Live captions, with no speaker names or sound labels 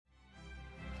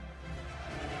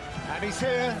And he's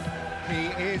here. He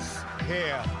is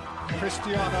here.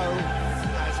 Cristiano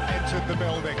has entered the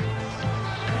building.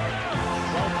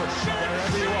 Welcome,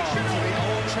 wherever you are, to the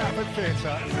Old Trafford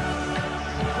Theatre.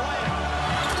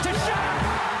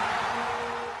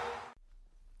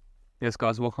 Yes,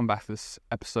 guys, welcome back to this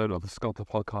episode of the Sculptor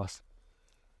Podcast.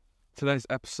 Today's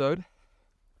episode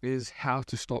is how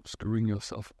to stop screwing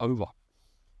yourself over.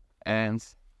 And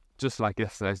just like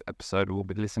yesterday's episode, we'll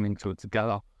be listening to it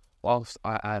together whilst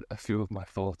I add a few of my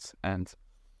thoughts. And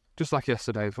just like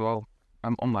yesterday as well,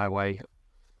 I'm on my way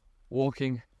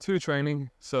walking to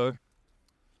training, so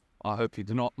I hope you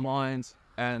do not mind.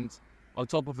 And on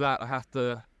top of that, I have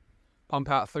to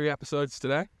pump out 3 episodes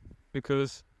today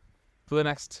because for the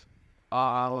next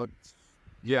 2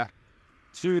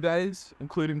 days,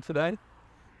 including today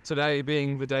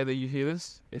being the day that you hear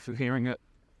this, if you're hearing it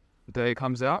the day it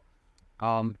comes out.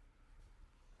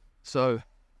 So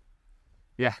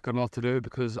yeah, got a lot to do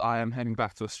because I am heading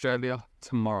back to Australia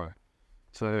tomorrow.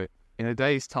 So in a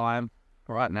day's time,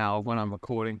 right now when I'm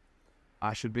recording,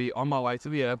 I should be on my way to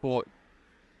the airport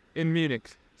in Munich.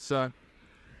 So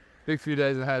big few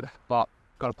days ahead, but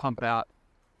got to pump it out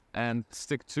and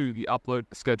stick to the upload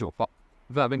schedule. But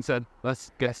with that being said,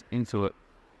 let's get into it.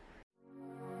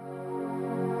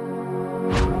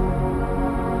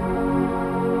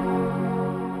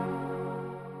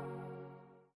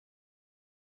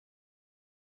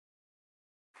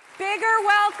 Bigger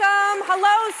welcome.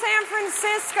 Hello, San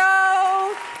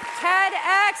Francisco.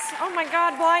 TEDx. Oh my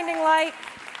God, blinding light.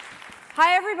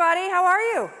 Hi, everybody. How are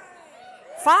you?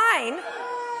 Fine.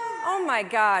 Oh my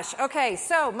gosh. Okay,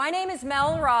 so my name is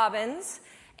Mel Robbins,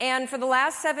 and for the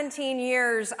last 17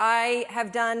 years, I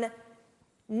have done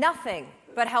nothing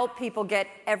but help people get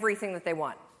everything that they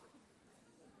want.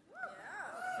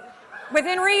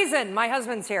 Within reason. My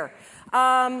husband's here.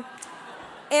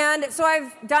 And so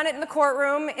I've done it in the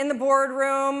courtroom, in the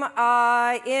boardroom,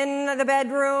 in the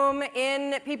bedroom,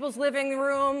 in people's living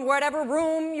room, whatever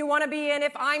room you want to be in.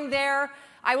 If I'm there,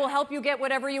 I will help you get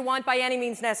whatever you want by any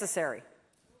means necessary.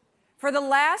 For the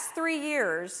last 3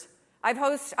 years, I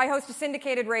host a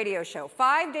syndicated radio show.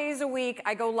 5 days a week,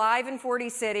 I go live in 40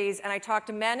 cities, and I talk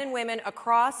to men and women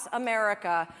across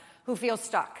America who feel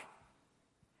stuck.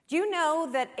 Do you know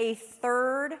that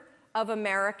 1/3 of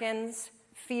Americans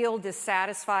feel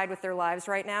dissatisfied with their lives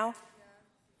right now?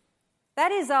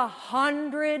 That is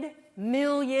 100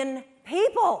 million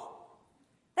people.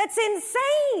 That's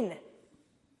insane.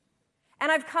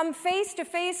 And I've come face to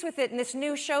face with it in this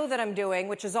new show that I'm doing,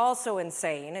 which is also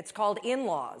insane. It's called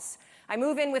In-Laws. I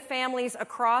move in with families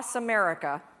across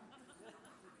America.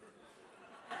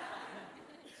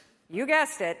 You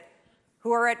guessed it,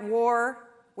 who are at war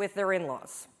with their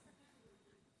in-laws.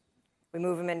 We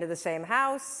move them into the same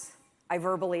house. I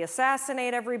verbally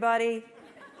assassinate everybody.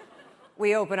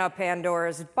 We open up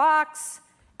Pandora's box,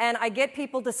 and I get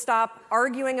people to stop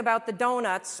arguing about the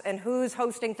donuts and who's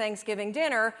hosting Thanksgiving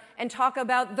dinner and talk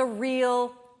about the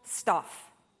real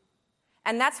stuff.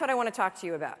 And that's what I want to talk to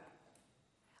you about.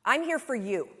 I'm here for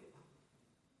you.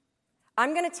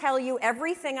 I'm going to tell you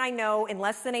everything I know in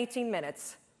less than 18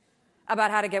 minutes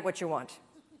about how to get what you want.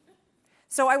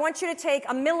 So I want you to take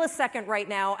a millisecond right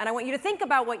now, and I want you to think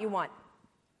about what you want.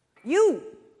 You.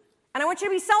 And I want you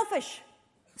to be selfish.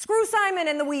 Screw Simon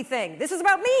and the we thing. This is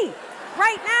about me,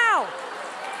 right now.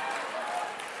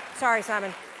 Sorry,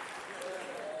 Simon.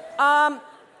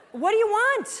 What do you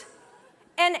want?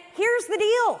 And here's the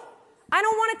deal. I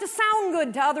don't want it to sound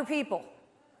good to other people.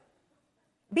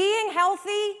 Being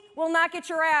healthy will not get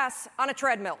your ass on a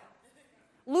treadmill.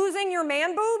 Losing your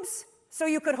man boobs so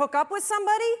you could hook up with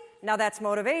somebody, now that's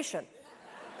motivation.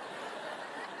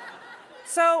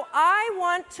 So I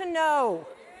want to know,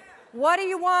 what do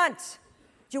you want?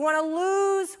 Do you want to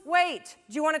lose weight?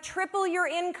 Do you want to triple your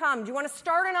income? Do you want to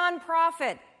start a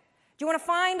nonprofit? Do you want to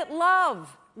find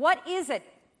love? What is it?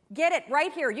 Get it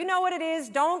right here. You know what it is.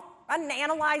 Don't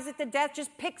analyze it to death.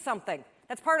 Just pick something.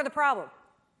 That's part of the problem.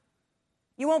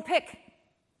 You won't pick.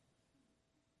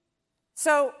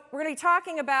 So we're going to be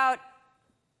talking about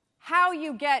how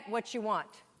you get what you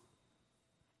want.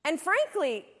 And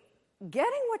frankly,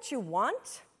 getting what you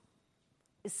want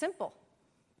is simple.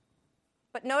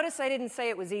 But notice I didn't say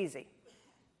it was easy.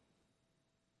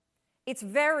 It's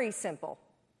very simple.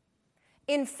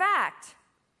 In fact,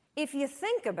 if you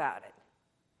think about it,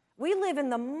 we live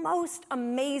in the most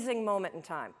amazing moment in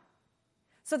time.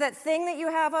 So that thing that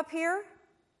you have up here,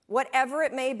 whatever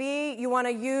it may be, you want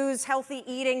to use healthy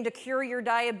eating to cure your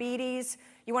diabetes,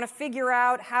 you want to figure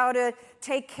out how to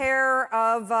take care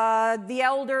of the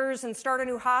elders and start a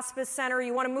new hospice center,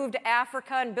 you want to move to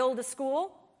Africa and build a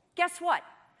school, guess what?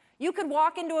 You could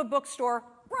walk into a bookstore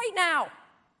right now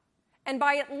and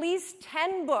buy at least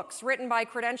 10 books written by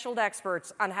credentialed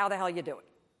experts on how the hell you do it.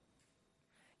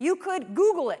 You could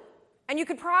Google it, and you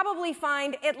could probably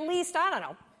find at least,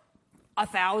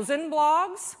 1,000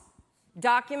 blogs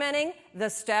documenting the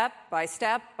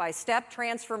step-by-step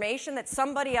transformation that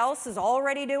somebody else is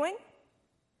already doing.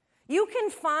 You can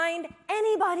find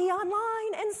anybody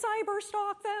online and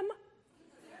cyberstalk them.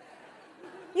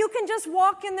 You can just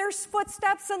walk in their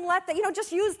footsteps and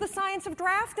just use the science of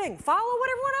drafting. Follow what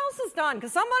everyone else has done,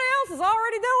 because somebody else is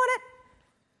already doing it.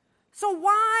 So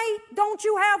why don't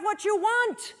you have what you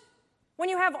want? When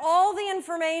you have all the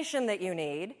information that you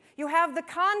need, you have the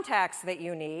contacts that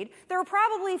you need, there are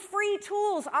probably free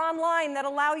tools online that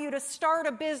allow you to start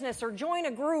a business or join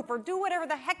a group or do whatever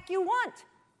the heck you want.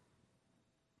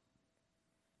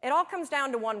 It all comes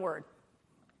down to one word.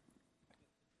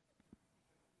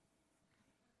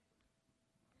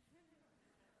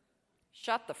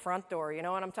 Shut the front door. You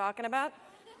know what I'm talking about?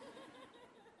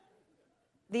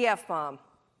 The F-bomb.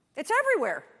 It's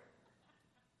everywhere.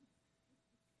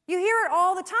 You hear it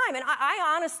all the time, and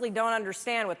I honestly don't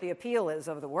understand what the appeal is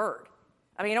of the word.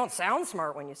 I mean, you don't sound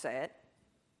smart when you say it.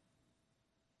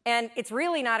 And it's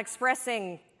really not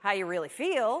expressing how you really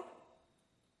feel.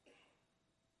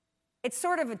 It's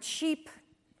sort of a cheap,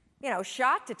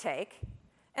 shot to take.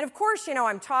 And of course,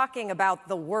 I'm talking about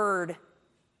the word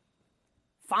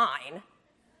fine.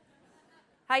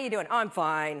 How you doing? Oh, I'm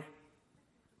fine.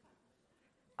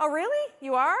 Oh, really?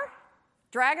 You are?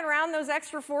 Dragging around those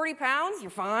extra 40 pounds?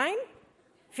 You're fine?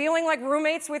 Feeling like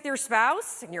roommates with your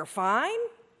spouse? And you're fine?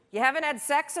 You haven't had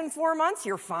sex in 4 months?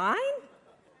 You're fine?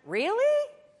 Really?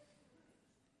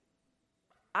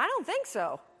 I don't think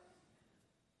so.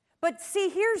 But see,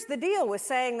 here's the deal with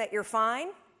saying that you're fine.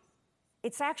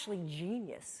 It's actually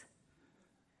genius.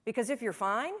 Because if you're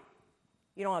fine,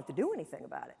 you don't have to do anything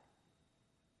about it.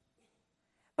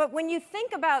 But when you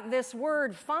think about this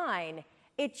word fine,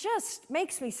 it just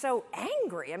makes me so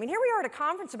angry. I mean, here we are at a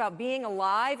conference about being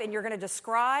alive, and you're going to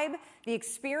describe the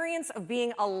experience of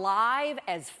being alive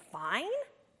as fine?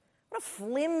 What a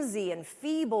flimsy and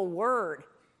feeble word.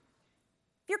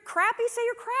 If you're crappy, say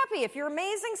you're crappy. If you're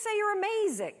amazing, say you're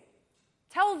amazing.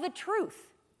 Tell the truth.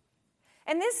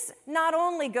 And this not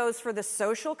only goes for the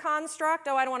social construct,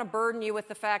 I don't want to burden you with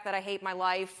the fact that I hate my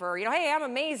life, or, hey, I'm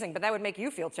amazing, but that would make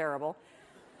you feel terrible.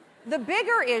 The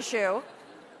bigger issue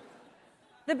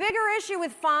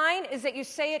with fine is that you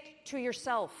say it to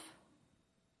yourself.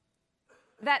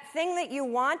 That thing that you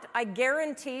want, I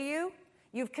guarantee you,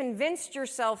 you've convinced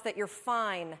yourself that you're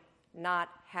fine not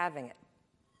having it.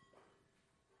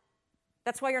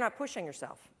 That's why you're not pushing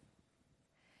yourself.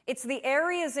 It's the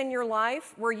areas in your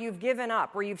life where you've given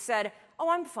up, where you've said, oh,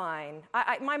 I'm fine.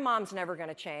 My mom's never going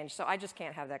to change, so I just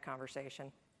can't have that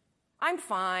conversation. I'm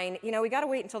fine. We got to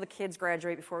wait until the kids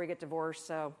graduate before we get divorced,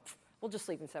 so we'll just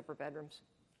sleep in separate bedrooms.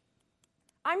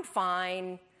 I'm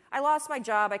fine. I lost my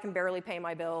job. I can barely pay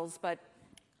my bills, but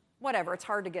whatever. It's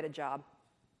hard to get a job.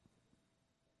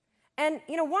 And,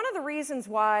 one of the reasons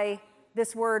why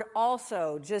this word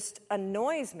also just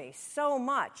annoys me so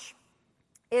much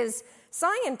is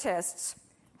scientists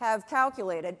have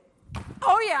calculated,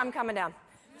 I'm coming down.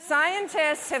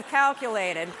 Scientists have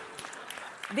calculated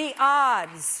the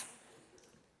odds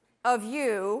of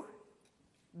you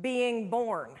being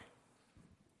born.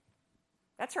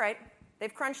 That's right.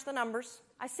 They've crunched the numbers.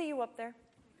 I see you up there.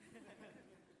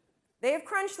 They have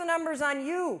crunched the numbers on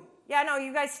you. Yeah, no,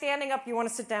 you guys standing up, you want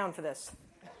to sit down for this.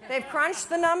 They've crunched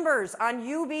the numbers on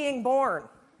you being born.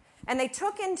 And they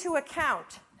took into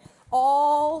account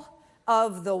all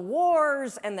of the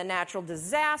wars and the natural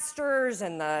disasters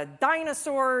and the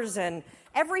dinosaurs and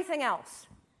everything else.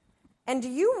 And do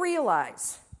you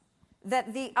realize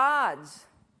that the odds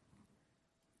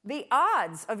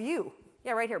of you,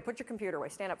 yeah, right here, put your computer away,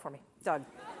 stand up for me, Doug.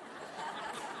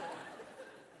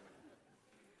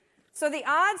 So the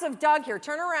odds of Doug here,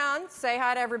 turn around, say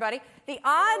hi to everybody. The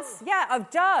odds,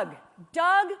 of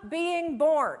Doug being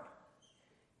born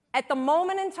at the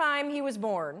moment in time he was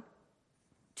born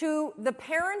to the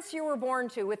parents you were born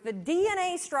to with the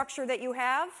DNA structure that you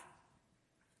have,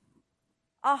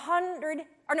 1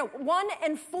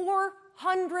 in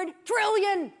 400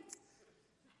 trillion.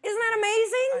 Isn't that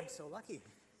amazing? I'm so lucky.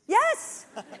 Yes.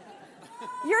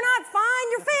 You're not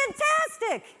fine, you're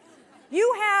fantastic.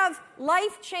 You have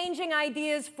life-changing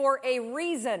ideas for a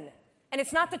reason, and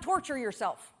it's not to torture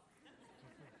yourself.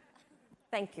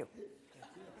 Thank you.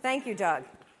 Thank you, Doug.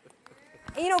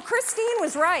 Christine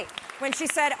was right when she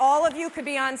said all of you could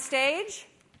be on stage,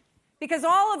 because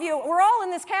all of you, we're all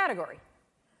in this category.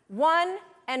 1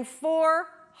 in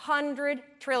 400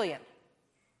 trillion.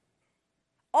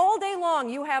 All day long,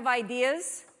 you have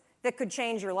ideas that could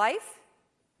change your life,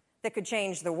 that could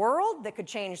change the world, that could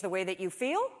change the way that you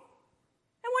feel.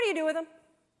 And what do you do with them?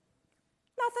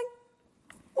 Nothing.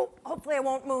 Oh, hopefully I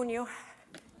won't moon you.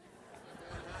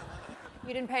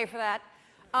 You didn't pay for that.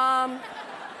 And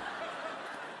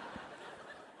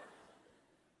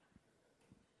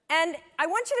I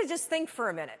want you to just think for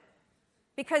a minute,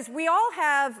 because we all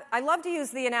have, I love to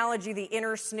use the analogy, the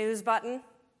inner snooze button.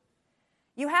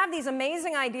 You have these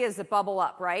amazing ideas that bubble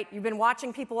up, right? You've been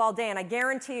watching people all day, and I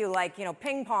guarantee you, like,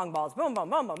 ping pong balls, boom, boom,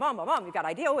 boom, boom, boom, boom, boom. You've got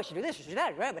an idea, oh, I should do this, I should do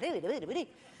that.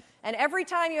 And every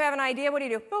time you have an idea, what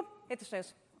do? Boop, hit the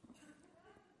snooze.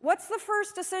 What's the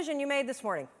first decision you made this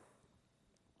morning?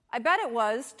 I bet it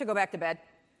was to go back to bed.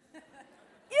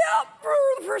 Yep,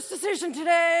 the first decision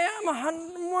today, I'm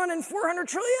 1 in 400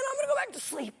 trillion, I'm going to go back to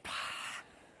sleep.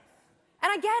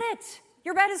 And I get it.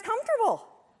 Your bed is comfortable.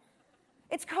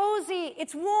 It's cozy,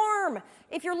 it's warm.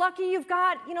 If you're lucky, you've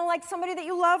got, like somebody that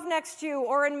you love next to you.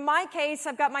 Or in my case,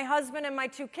 I've got my husband and my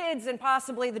 2 kids and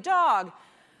possibly the dog.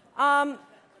 And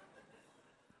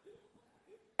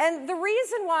the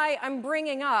reason why I'm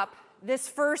bringing up this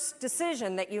first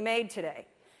decision that you made today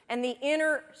and the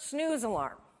inner snooze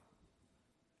alarm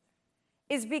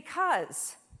is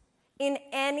because in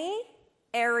any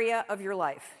area of your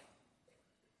life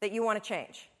that you want to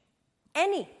change,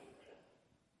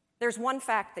 there's one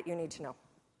fact that you need to know.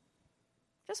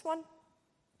 Just one.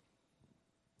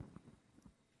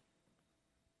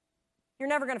 You're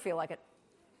never going to feel like it.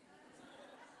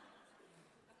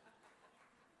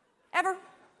 Ever.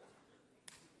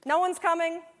 No one's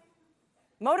coming.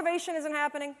 Motivation isn't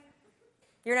happening.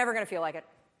 You're never going to feel like it.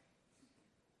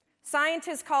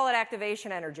 Scientists call it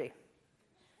activation energy.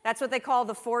 That's what they call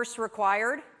the force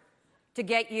required to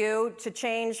get you to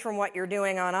change from what you're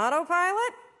doing on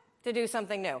autopilot to do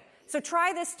something new. So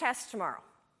try this test tomorrow.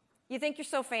 You think you're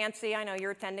so fancy. I know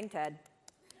you're attending TED.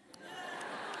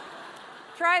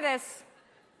 Try this.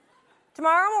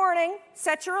 Tomorrow morning,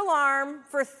 set your alarm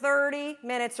for 30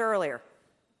 minutes earlier.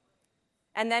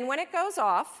 And then when it goes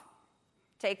off,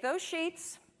 take those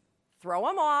sheets, throw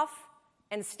them off,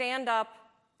 and stand up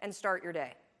and start your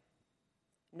day.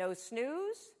 No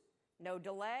snooze, no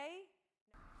delay.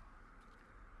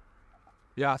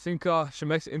 Yeah, I think she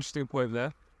makes an interesting point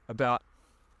there about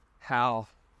how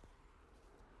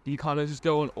you kind of just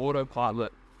go on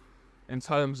autopilot in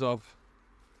terms of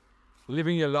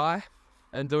living your life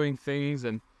and doing things.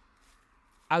 And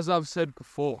as I've said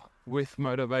before with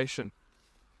motivation,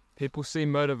 people see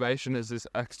motivation as this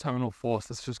external force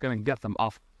that's just going to get them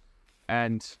up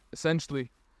and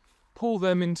essentially pull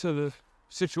them into the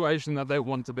situation that they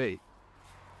want to be.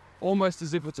 Almost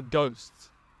as if it's a ghost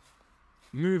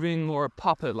moving, or a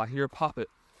puppet, like you're a puppet.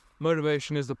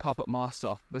 Motivation is the puppet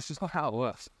master. That's just not how it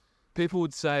works. People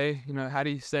would say, how do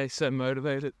you stay so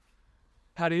motivated?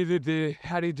 How do you do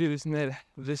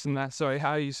this and that? Sorry,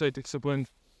 how are you so disciplined?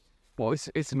 Well,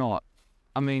 it's not.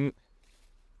 I mean,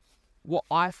 what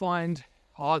I find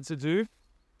hard to do,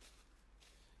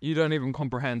 you don't even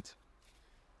comprehend.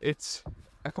 It's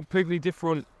a completely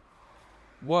different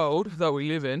world that we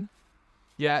live in.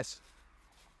 Yes,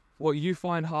 what you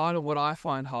find hard and what I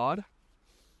find hard,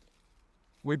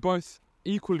 we both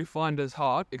equally find as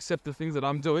hard, except the things that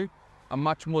I'm doing are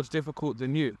much more difficult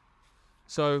than you.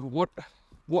 So what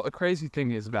the crazy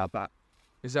thing is about that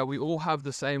is that we all have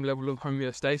the same level of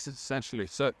homeostasis, essentially.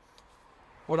 So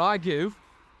what I give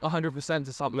 100%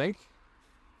 to something,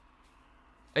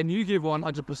 and you give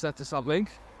 100% to something,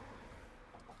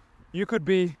 you could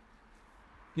be,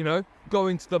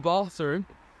 going to the bathroom,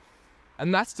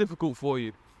 and that's difficult for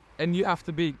you. And you have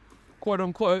to be, quote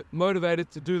unquote, motivated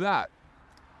to do that.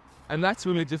 And that's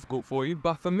really difficult for you.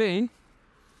 But for me,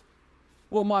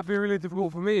 what might be really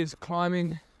difficult for me is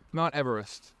climbing Mount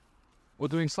Everest or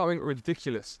doing something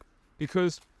ridiculous,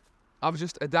 because I've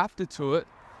just adapted to it,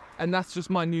 and that's just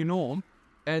my new norm.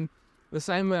 And the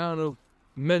same amount of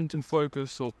mental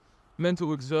focus or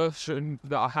mental exertion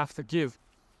that I have to give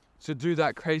to do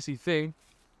that crazy thing,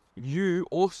 you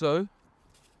also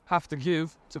have to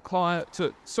give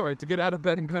to get out of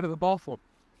bed and go to the bathroom.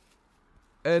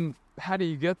 And how do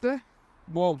you get there?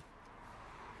 Well,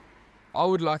 I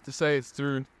would like to say it's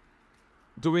through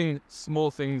doing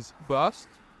small things first,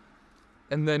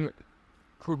 and then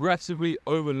progressively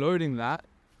overloading that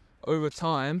over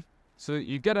time, so that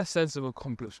you get a sense of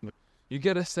accomplishment. You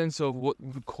get a sense of what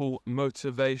we call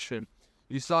motivation.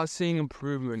 You start seeing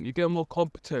improvement. You get more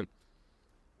competent.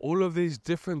 All of these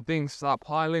different things start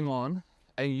piling on,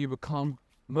 and you become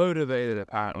motivated,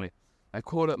 apparently. I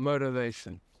call it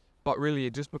motivation. But really,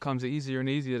 it just becomes easier and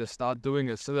easier to start doing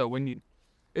it, so that when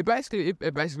it basically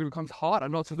becomes harder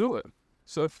not to do it.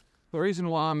 So the reason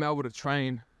why I'm able to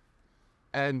train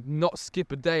and not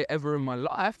skip a day ever in my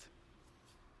life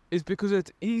is because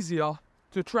it's easier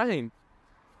to train.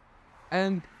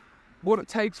 And what it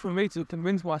takes for me to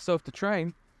convince myself to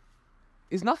train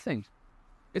is nothing.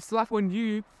 It's like when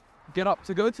you get up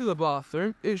to go to the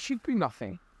bathroom, it should be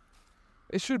nothing.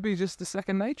 It should be just a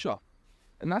second nature.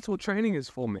 And that's what training is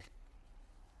for me.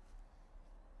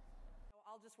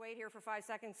 I'll just wait here for 5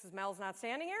 seconds because Mel's not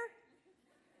standing here.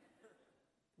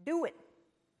 Do it.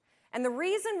 And the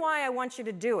reason why I want you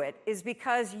to do it is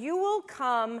because you will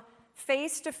come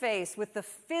face to face with the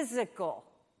physical,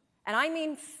 and I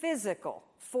mean physical,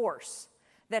 force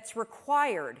that's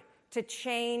required to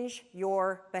change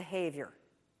your behavior.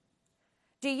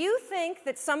 Do you think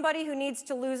that somebody who needs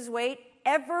to lose weight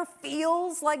ever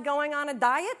feels like going on a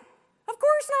diet? Of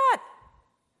course not.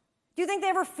 Do you think they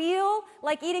ever feel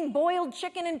like eating boiled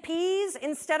chicken and peas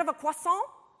instead of a croissant?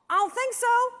 I don't think so.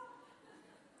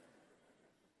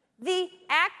 The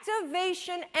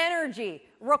activation energy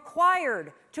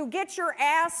required to get your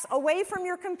ass away from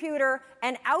your computer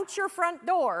and out your front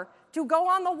door to go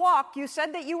on the walk you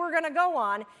said that you were going to go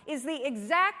on is the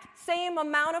exact same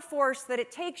amount of force that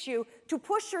it takes you to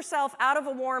push yourself out of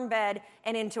a warm bed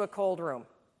and into a cold room.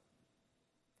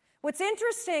 What's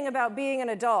interesting about being an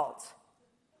adult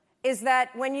is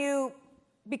that when you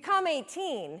become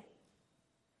 18,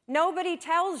 nobody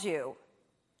tells you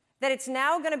that it's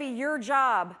now going to be your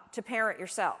job to parent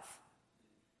yourself.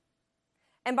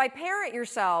 And by parent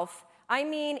yourself, I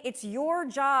mean it's your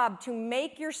job to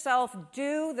make yourself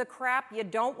do the crap you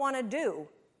don't want to do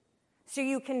so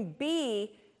you can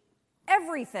be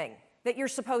everything that you're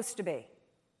supposed to be.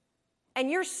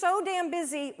 And you're so damn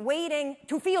busy waiting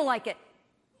to feel like it.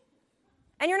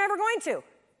 And you're never going to.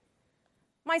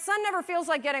 My son never feels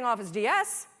like getting off his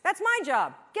DS. That's my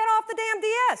job. Get off the damn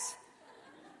DS.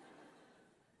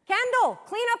 Kendall,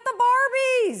 clean up the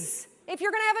Barbies. If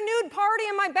you're going to have a nude party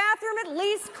in my bathroom, at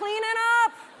least clean it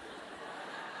up.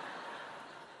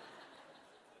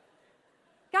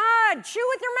 God, chew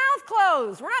with your mouth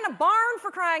closed. We're not in a barn,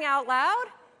 for crying out loud.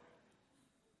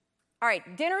 All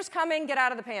right, dinner's coming. Get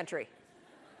out of the pantry.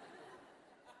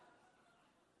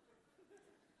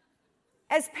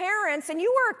 As parents, and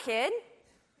you were a kid,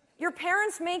 your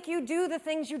parents make you do the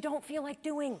things you don't feel like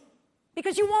doing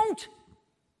because you won't.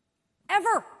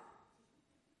 Ever.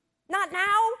 Not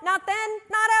now, not then,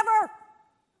 not ever.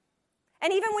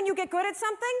 And even when you get good at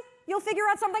something, you'll figure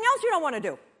out something else you don't want to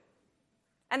do.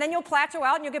 And then you'll plateau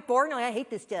out and you'll get bored and you're like, I hate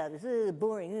this job, it's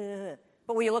boring.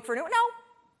 But will you look for a new one? No,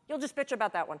 you'll just bitch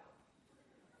about that one.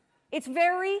 It's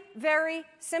very, very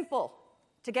simple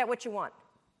to get what you want,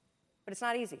 but it's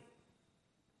not easy.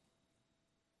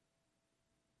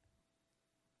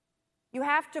 You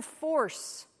have to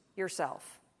force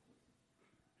yourself.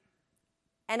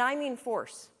 And I mean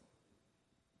force.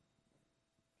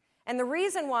 And the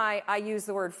reason why I use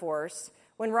the word force,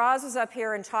 when Roz was up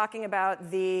here and talking about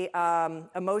the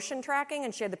emotion tracking,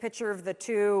 and she had the picture of the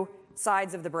two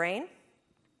sides of the brain,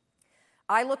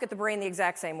 I look at the brain the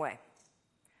exact same way.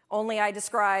 Only I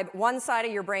describe one side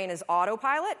of your brain as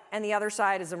autopilot, and the other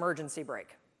side is emergency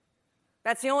brake.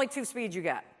 That's the only two speeds you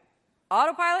got.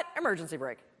 Autopilot, emergency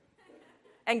brake.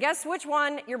 And guess which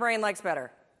one your brain likes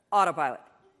better? Autopilot.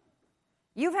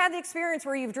 You've had the experience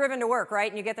where you've driven to work,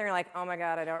 right? And you get there and you're like, oh my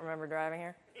God, I don't remember driving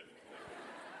here.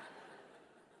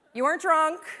 You weren't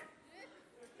drunk.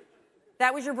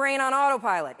 That was your brain on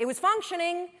autopilot. It was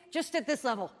functioning just at this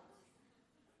level.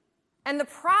 And the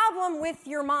problem with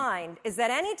your mind is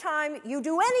that anytime you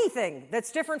do anything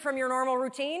that's different from your normal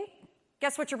routine,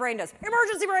 guess what your brain does?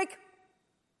 Emergency brake.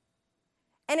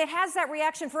 And it has that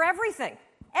reaction for everything.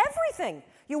 Everything.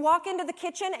 You walk into the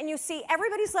kitchen and you see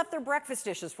everybody's left their breakfast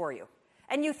dishes for you.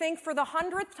 And you think for the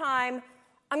 100th time,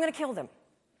 I'm going to kill them.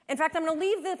 In fact, I'm going to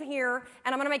leave them here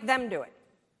and I'm going to make them do it.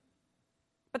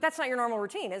 But that's not your normal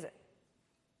routine, is it?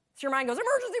 So your mind goes,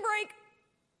 emergency brake.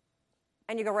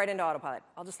 And you go right into autopilot.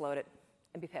 I'll just load it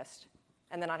and be pissed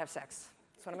and then not have sex.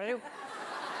 That's what I'm going to do.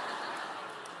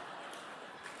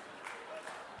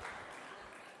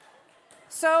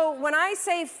 So when I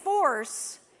say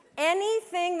force,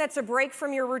 anything that's a break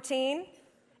from your routine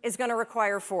is going to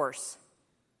require force.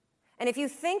 And if you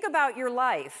think about your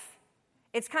life,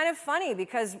 it's kind of funny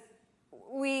because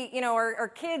we, are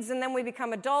kids and then we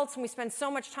become adults and we spend so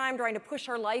much time trying to push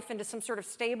our life into some sort of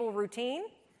stable routine,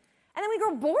 and then we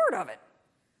grow bored of it.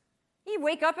 You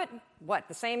wake up at,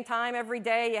 the same time every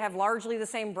day, you have largely the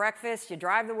same breakfast, you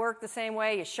drive to work the same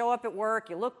way, you show up at work,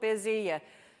 you look busy,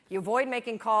 you avoid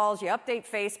making calls, you update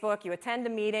Facebook, you attend a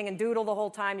meeting and doodle the whole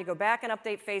time, you go back and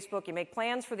update Facebook, you make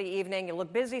plans for the evening, you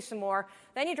look busy some more,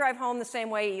 then you drive home the same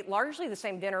way, eat largely the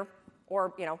same dinner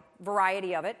or,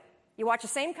 variety of it. You watch the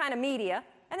same kind of media,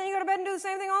 and then you go to bed and do the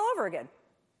same thing all over again.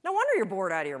 No wonder you're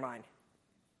bored out of your mind.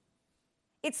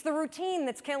 It's the routine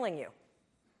that's killing you.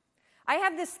 I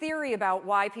have this theory about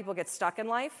why people get stuck in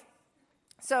life.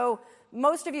 So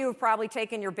most of you have probably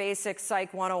taken your basic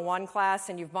Psych 101 class,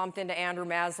 and you've bumped into Andrew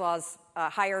Maslow's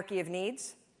hierarchy of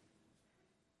needs.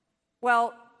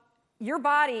 Well, your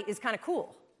body is kind of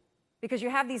cool because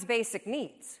you have these basic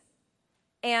needs.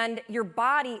 And your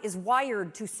body is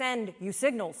wired to send you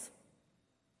signals.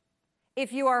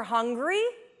 If you are hungry,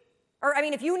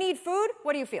 if you need food,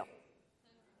 what do you feel?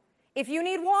 If you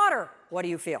need water, what do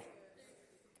you feel?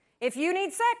 If you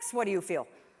need sex, what do you feel?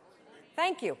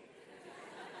 Thank you.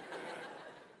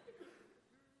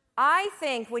 I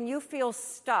think when you feel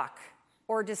stuck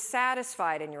or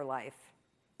dissatisfied in your life,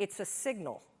 it's a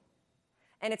signal.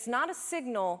 And it's not a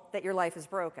signal that your life is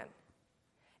broken.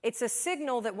 It's a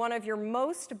signal that one of your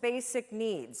most basic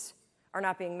needs are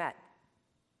not being met.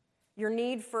 Your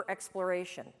need for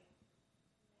exploration.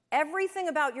 Everything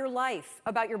about your life,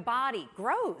 about your body,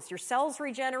 grows. Your cells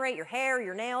regenerate, your hair,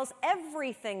 your nails,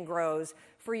 everything grows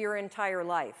for your entire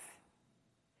life.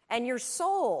 And your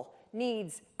soul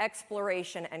needs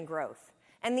exploration and growth.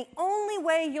 And the only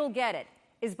way you'll get it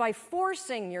is by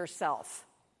forcing yourself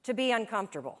to be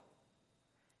uncomfortable.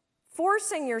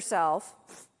 Forcing yourself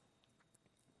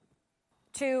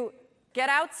to get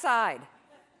outside.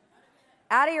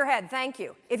 Out of your head, thank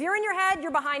you. If you're in your head,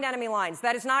 you're behind enemy lines.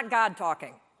 That is not God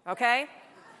talking, okay?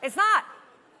 It's not.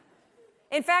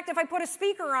 In fact, if I put a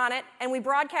speaker on it and we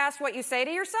broadcast what you say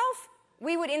to yourself,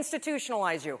 we would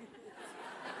institutionalize you.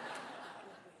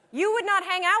 You would not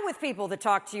hang out with people that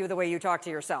talk to you the way you talk to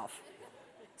yourself.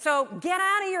 So get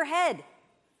out of your head.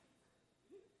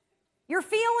 Your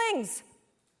feelings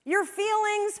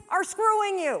are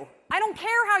screwing you. I don't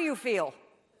care how you feel.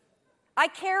 I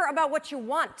care about what you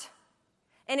want.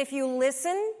 And if you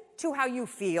listen to how you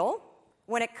feel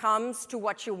when it comes to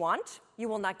what you want, you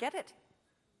will not get it.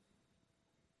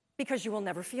 Because you will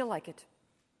never feel like it.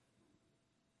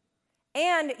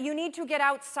 And you need to get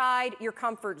outside your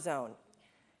comfort zone.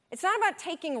 It's not about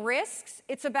taking risks.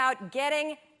 It's about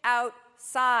getting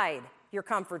outside your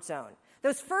comfort zone.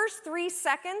 Those first 3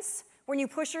 seconds when you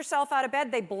push yourself out of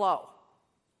bed, they blow.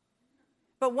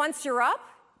 But once you're up,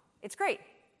 it's great.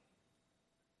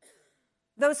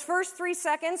 Those first 3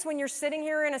 seconds when you're sitting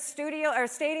here in a studio or a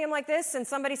stadium like this and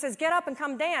somebody says, get up and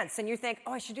come dance, and you think,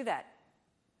 oh, I should do that.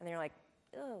 And then you're like,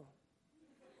 oh.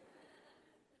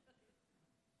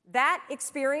 That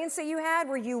experience that you had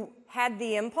where you had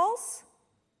the impulse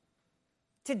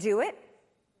to do it,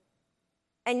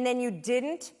 and then you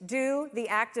didn't do the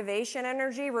activation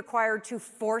energy required to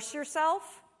force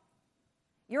yourself,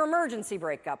 your emergency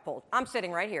brake got pulled. I'm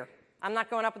sitting right here. I'm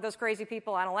not going up with those crazy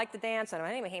people. I don't like to dance. Well,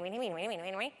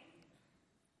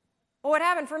 what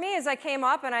happened for me is I came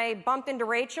up and I bumped into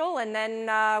Rachel, and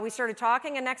then we started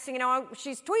talking, and next thing you know,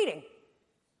 she's tweeting.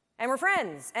 And we're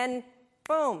friends. And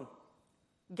boom,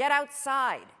 get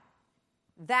outside.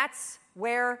 That's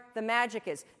where the magic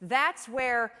is. That's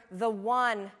where the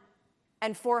 1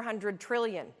 in 400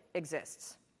 trillion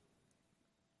exists.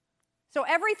 So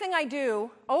everything I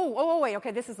do, wait, okay,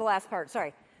 this is the last part,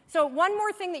 sorry. So one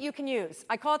more thing that you can use,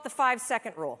 I call it the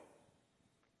 5-second rule.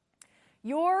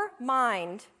 Your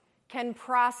mind can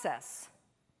process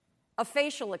a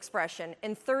facial expression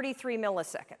in 33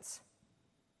 milliseconds.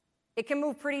 It can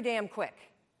move pretty damn quick.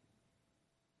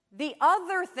 The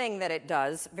other thing that it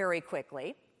does very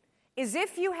quickly is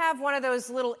if you have one of those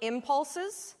little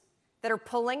impulses that are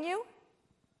pulling you,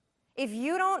 if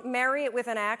you don't marry it with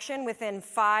an action within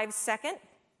 5 seconds,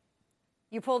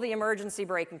 you pull the emergency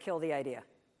brake and kill the idea.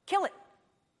 Kill it.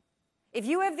 If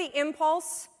you have the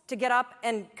impulse to get up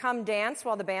and come dance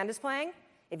while the band is playing,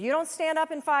 if you don't stand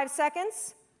up in 5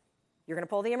 seconds, you're going to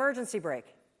pull the emergency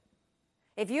brake.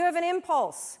 If you have an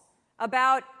impulse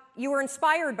about you were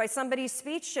inspired by somebody's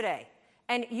speech today,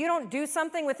 and you don't do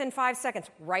something within 5 seconds,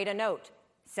 write a note,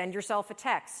 send yourself a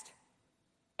text.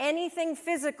 Anything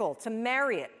physical to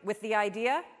marry it with the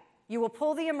idea, you will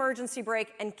pull the emergency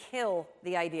brake and kill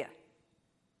the idea.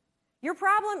 Your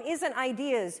problem isn't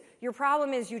ideas. Your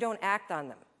problem is you don't act on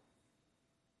them.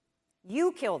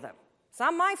 You kill them. It's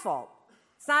not my fault.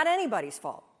 It's not anybody's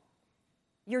fault.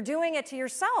 You're doing it to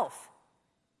yourself.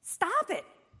 Stop it.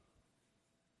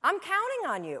 I'm counting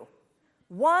on you.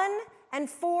 1 in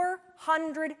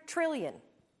 400 trillion.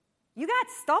 You got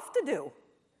stuff to do.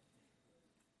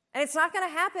 And it's not going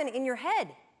to happen in your head.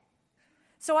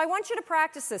 So I want you to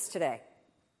practice this today.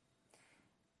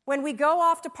 When we go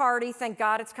off to party, thank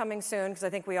God it's coming soon because I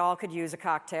think we all could use a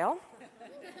cocktail.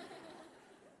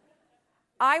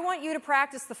 I want you to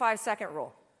practice the 5-second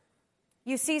rule.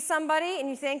 You see somebody and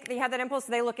you think you have that impulse,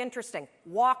 they look interesting.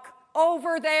 Walk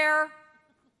over there.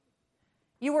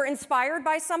 You were inspired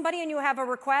by somebody and you have a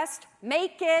request,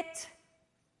 make it.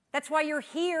 That's why you're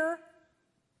here.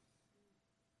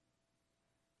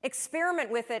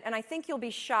 Experiment with it, and I think you'll be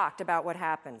shocked about what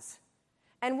happens.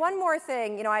 And one more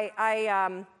thing,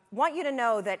 I want you to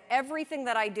know that everything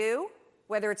that I do,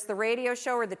 whether it's the radio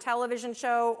show or the television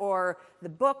show or the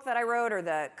book that I wrote or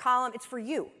the column, it's for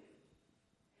you.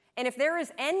 And if there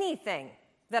is anything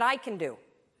that I can do,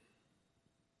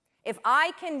 if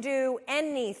I can do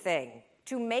anything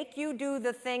to make you do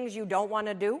the things you don't want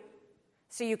to do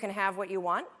so you can have what you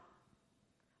want,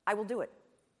 I will do it.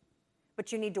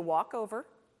 But you need to walk over,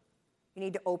 you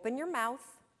need to open your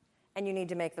mouth, and you need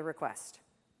to make the request.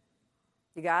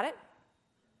 You got it?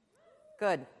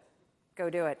 Good. Go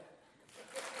do it.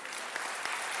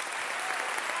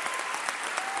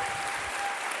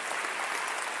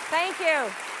 Thank you.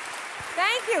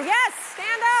 Thank you. Yes,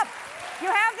 stand up. You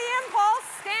have the impulse.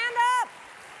 Stand up.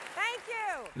 Thank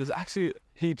you. There's actually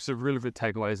heaps of really good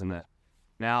takeaways in there.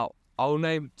 Now, I'll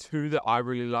name 2 that I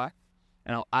really like,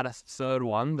 and I'll add a third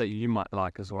one that you might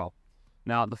like as well.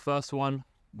 Now, the first one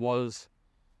was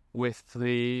with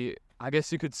the, I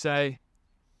guess you could say,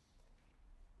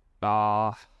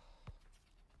 you're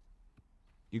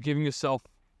giving yourself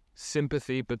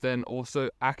sympathy, but then also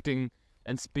acting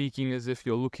and speaking as if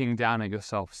you're looking down at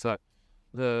yourself. So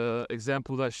the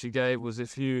example that she gave was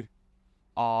if you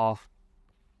are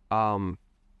the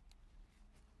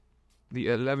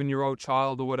 11-year-old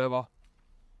child or whatever.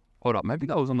 Hold up, maybe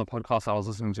that was on the podcast I was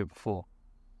listening to before.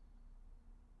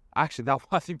 Actually,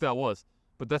 I think that was,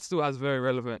 but that still has very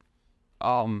relevant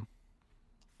thing.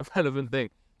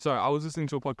 Sorry, I was listening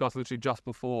to a podcast literally just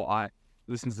before I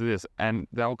listened to this, and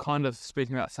they were kind of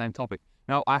speaking about the same topic.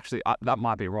 Now, actually, that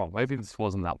might be wrong. Maybe this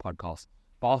wasn't that podcast,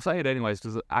 but I'll say it anyways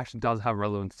because it actually does have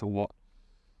relevance to what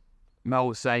Mel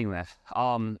was saying there.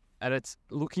 And it's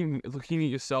looking at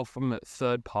yourself from a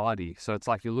third party. So it's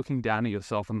like you're looking down at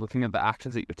yourself and looking at the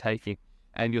actions that you're taking,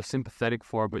 and you're sympathetic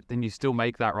for it, but then you still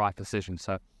make that right decision.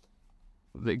 So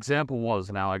the example was,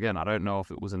 now again, I don't know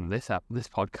if it was in this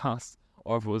podcast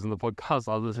or if it was in the podcast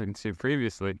I was listening to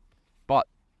previously, but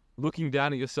looking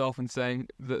down at yourself and saying,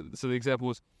 so the example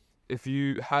was, if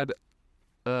you had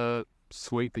a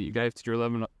sweet that you gave to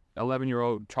your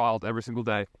 11-year-old child every single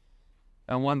day,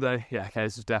 and one day,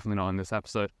 this is definitely not in this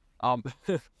episode,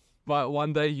 but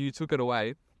one day you took it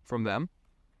away from them,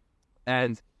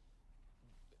 and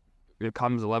it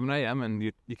comes 11 a.m. and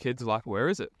your kids are like, where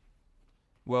is it?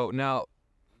 Well, now,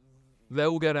 they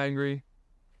will get angry,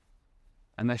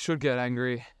 and they should get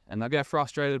angry, and they'll get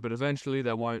frustrated, but eventually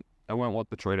they won't want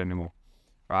the treat anymore,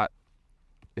 right?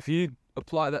 If you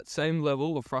apply that same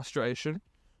level of frustration,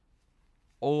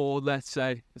 or let's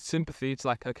say sympathy, it's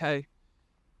like, okay,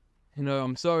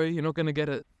 I'm sorry, you're not going to get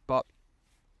it, but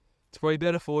it's probably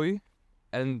better for you,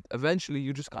 and eventually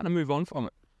you just kind of move on from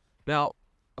it. Now,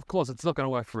 of course, it's not going to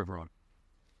work for everyone,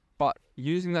 but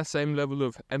using that same level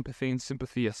of empathy and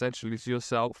sympathy essentially to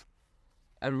yourself,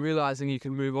 and realizing you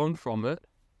can move on from it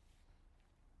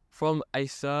from a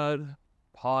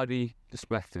third-party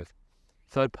perspective,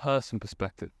 third-person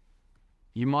perspective,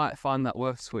 you might find that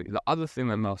works for you. The other thing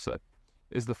that Mel said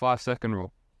is the 5-second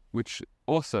rule, which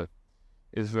also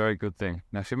is a very good thing.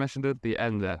 Now, she mentioned it at the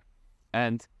end there,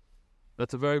 and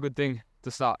that's a very good thing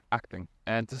to start acting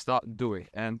and to start doing.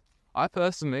 And I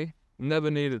personally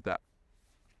never needed that,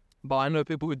 but I know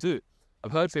people who do.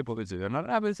 I've heard people who do, and I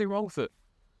don't have anything wrong with it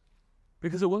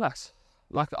because it works.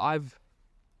 Like I've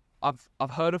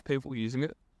heard of people using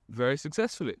it very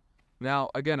successfully. Now,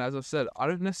 again, as I've said, I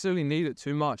don't necessarily need it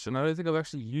too much, and I don't think I've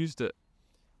actually used it,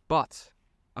 but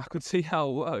I could see how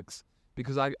it works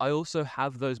because I also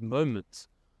have those moments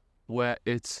where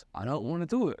it's, I don't want to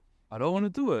do it.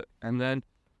 And then,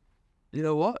 you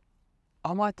know what?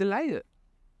 I might delay it.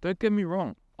 Don't get me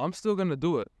wrong. I'm still going to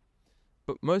do it.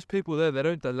 But most people there, they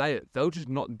don't delay it. They'll just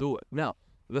not do it. Now,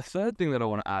 the third thing that I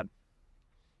want to add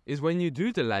is when you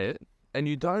do delay it and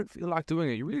you don't feel like doing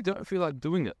it, you really don't feel like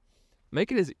doing it,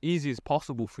 make it as easy as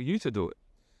possible for you to do it.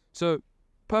 So,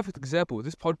 perfect example with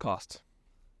this podcast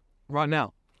right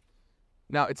now.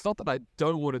 Now, it's not that I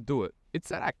don't want to do it. It's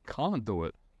that I can't do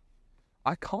it.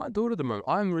 I can't do it at the moment.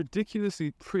 I'm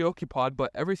ridiculously preoccupied by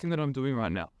everything that I'm doing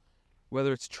right now.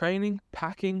 Whether it's training,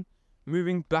 packing,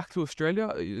 moving back to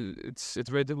Australia, it's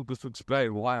very difficult to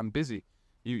explain why I'm busy.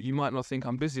 You might not think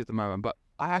I'm busy at the moment, but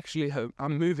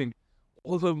I'm moving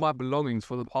all of my belongings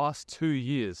for the past 2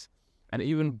 years. And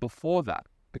even before that,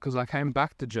 because I came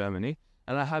back to Germany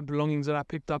and I had belongings that I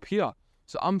picked up here.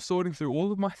 So I'm sorting through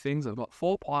all of my things. I've got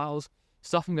 4 piles,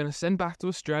 stuff I'm going to send back to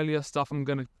Australia, stuff I'm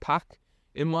going to pack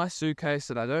in my suitcase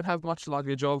that I don't have much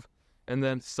luggage of, and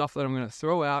then stuff that I'm going to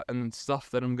throw out, and then stuff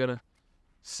that I'm going to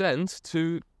send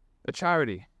to a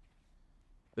charity.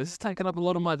 This has taken up a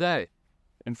lot of my day.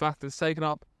 In fact, it's taken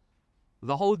up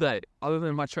the whole day, other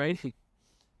than my training.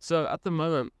 So at the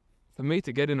moment, for me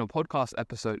to get in a podcast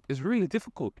episode is really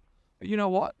difficult. But you know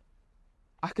what?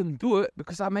 I can do it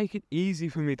because I make it easy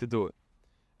for me to do it.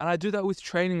 And I do that with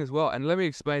training as well. And let me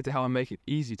explain to how I make it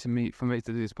easy for me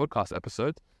to do this podcast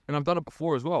episode. And I've done it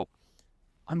before as well.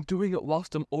 I'm doing it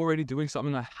whilst I'm already doing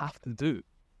something I have to do.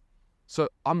 So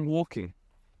I'm walking.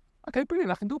 Okay,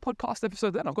 brilliant. I can do a podcast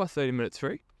episode then. I've got 30 minutes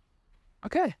free.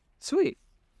 Okay, sweet.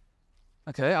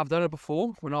 Okay, I've done it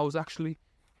before when I was actually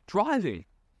driving.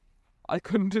 I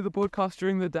couldn't do the podcast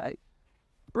during the day.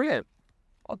 Brilliant.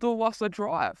 I'll do it whilst I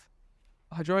drive.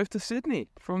 I drove to Sydney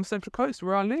from Central Coast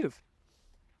where I live.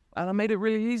 And I made it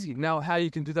really easy. Now, how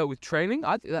you can do that with training,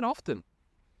 I do that often.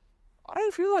 I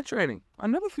don't feel like training. I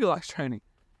never feel like training.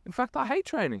 In fact, I hate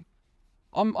training.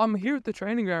 I'm here at the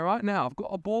training ground right now. I've got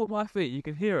a ball at my feet. You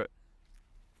can hear it.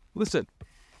 Listen.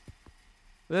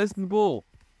 There's the ball.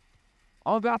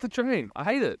 I'm about to train. I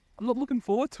hate it. I'm not looking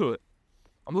forward to it.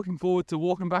 I'm looking forward to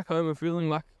walking back home and feeling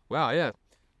like, wow, yeah,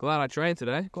 glad I trained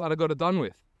today. Glad I got it done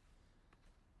with.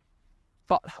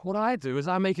 But what I do is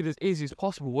I make it as easy as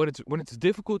possible when it's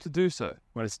difficult to do so.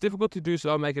 When it's difficult to do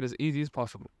so, I make it as easy as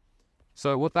possible.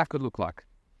 So what that could look like.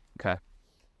 Okay.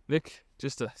 Nick,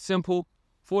 just a simple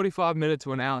 45-minute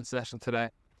to an hour session today.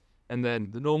 And then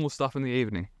the normal stuff in the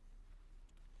evening.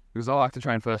 Because I like to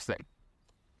train first thing.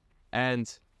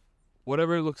 And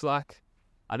whatever it looks like,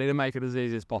 I need to make it as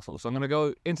easy as possible. So I'm going to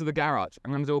go into the garage.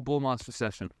 I'm going to do a ball master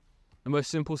session. The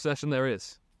most simple session there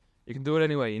is. You can do it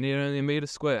anyway. You need only a meter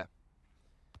square.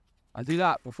 I do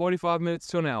that for 45 minutes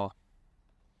to an hour.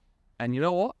 And you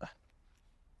know what?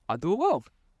 I do it well.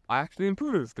 I actually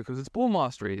improve because it's ball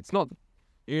mastery. It's not,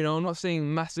 I'm not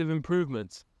seeing massive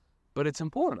improvements. But it's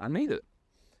important. I need it.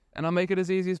 And I make it as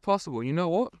easy as possible. You know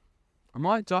what? I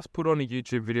might just put on a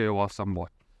YouTube video whilst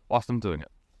I'm doing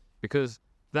it. Because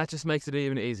that just makes it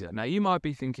even easier. Now, you might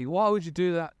be thinking, why would you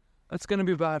do that? That's going to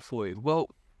be bad for you. Well,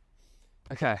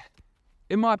 okay.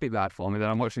 It might be bad for me that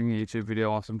I'm watching a YouTube video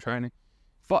whilst I'm training.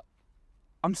 But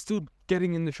I'm still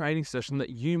getting in the training session that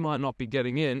you might not be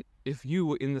getting in if you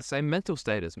were in the same mental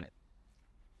state as me.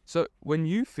 So when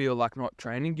you feel like not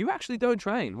training, you actually don't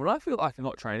train. When I feel like I'm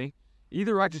not training,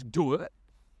 either I just do it,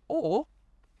 or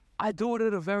I do it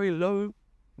at a very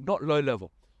not low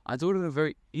level. I do it at a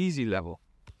very easy level,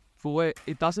 for where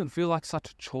it doesn't feel like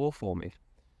such a chore for me.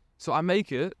 So I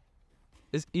make it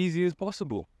as easy as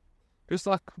possible. Just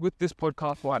like with this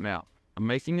podcast right now. I'm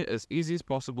making it as easy as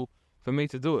possible for me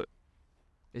to do it.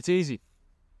 It's easy.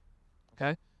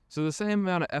 Okay? So the same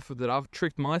amount of effort that I've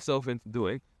tricked myself into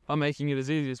doing, I'm making it as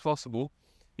easy as possible.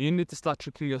 You need to start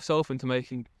tricking yourself into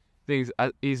making things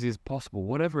as easy as possible,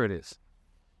 whatever it is.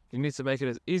 You need to make it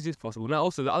as easy as possible. Now,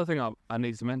 also, the other thing I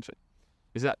need to mention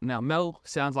is that now Mel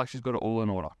sounds like she's got it all in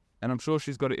order. And I'm sure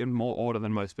she's got it in more order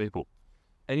than most people.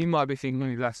 And you might be thinking the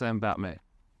exact same about me.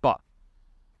 But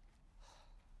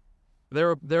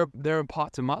there are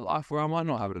parts in my life where I might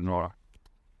not have it in order.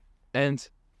 And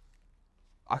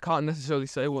I can't necessarily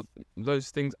say what those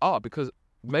things are because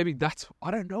maybe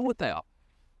I don't know what they are.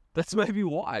 That's maybe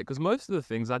why, because most of the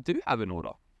things I do have in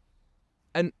order.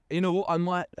 And you know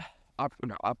what,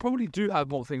 I probably do have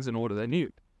more things in order than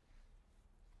you.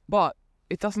 But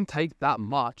it doesn't take that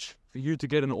much for you to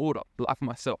get in order, like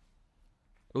myself.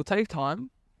 It will take time,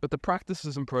 but the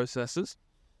practices and processes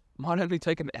might only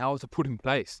take an hour to put in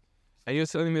place. And you're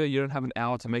telling me that you don't have an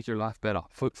hour to make your life better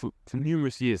for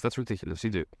numerous years. That's ridiculous. You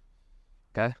do.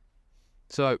 Okay?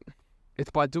 So, it's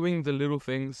by doing the little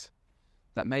things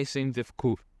that may seem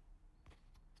difficult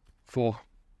for,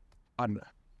 I don't know,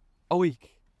 a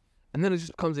week. And then it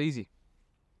just becomes easy.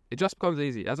 It just becomes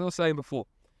easy. As I was saying before,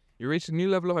 you reach a new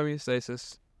level of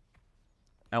homeostasis,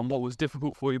 and what was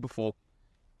difficult for you before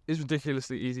is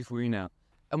ridiculously easy for you now.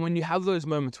 And when you have those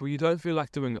moments where you don't feel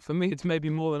like doing it, for me, it's maybe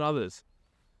more than others.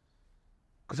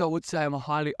 Because I would say I'm a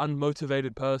highly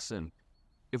unmotivated person.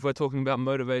 If we're talking about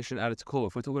motivation at its core,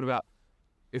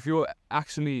 if you're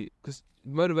actually, because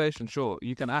motivation, sure,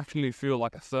 you can actually feel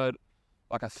like a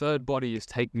third body is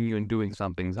taking you and doing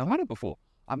some things. I've had it before.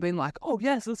 I've been like, oh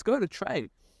yes, let's go to train.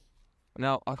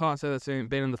 Now, I can't say that's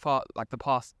been in the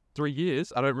past 3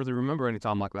 years. I don't really remember any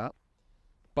time like that.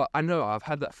 But I know I've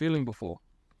had that feeling before.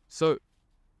 So,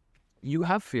 you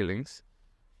have feelings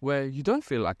where you don't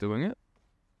feel like doing it,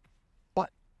 but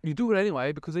you do it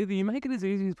anyway because either you make it as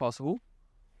easy as possible,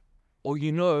 or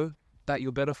you know that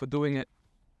you're better for doing it,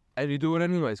 and you do it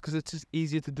anyways because it's just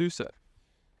easier to do so.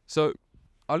 So,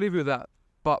 I'll leave you with that.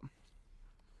 But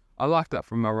I like that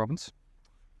from Mel Robbins.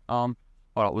 What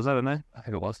was that a name? I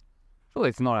think it was. Surely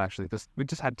it's not actually, because we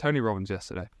just had Tony Robbins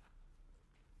yesterday.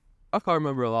 I can't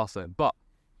remember her last name, but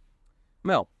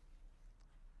Mel,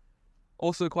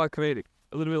 also quite comedic,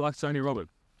 a little bit like Tony Robbins.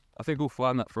 I think we'll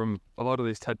find that from a lot of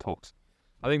these TED Talks.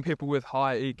 I think people with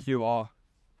high EQ are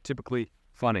typically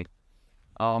funny.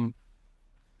 Actually,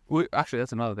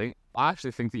 that's another thing. I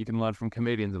actually think that you can learn from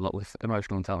comedians a lot with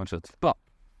emotional intelligence. But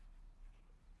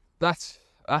that's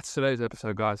today's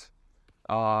episode, guys.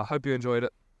 Hope you enjoyed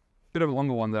it. Bit of a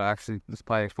longer one that I actually was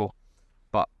playing for,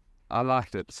 but I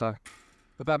liked it. So,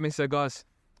 with that being said, guys,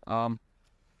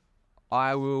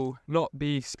 I will not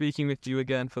be speaking with you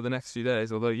again for the next few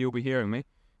days, although you'll be hearing me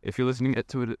if you're listening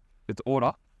to it its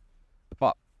order.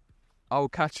 But I will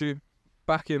catch you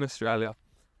back in Australia,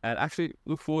 and actually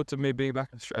look forward to me being back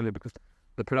in Australia because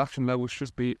the production level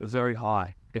should be very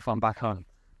high if I'm back home,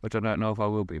 which I don't know if I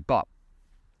will be. But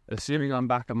assuming I'm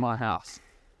back at my house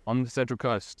on the Central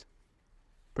Coast,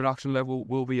 production level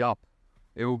will be up.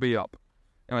 It will be up.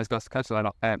 Anyways, guys, catch you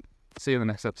later and see you in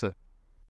the next episode.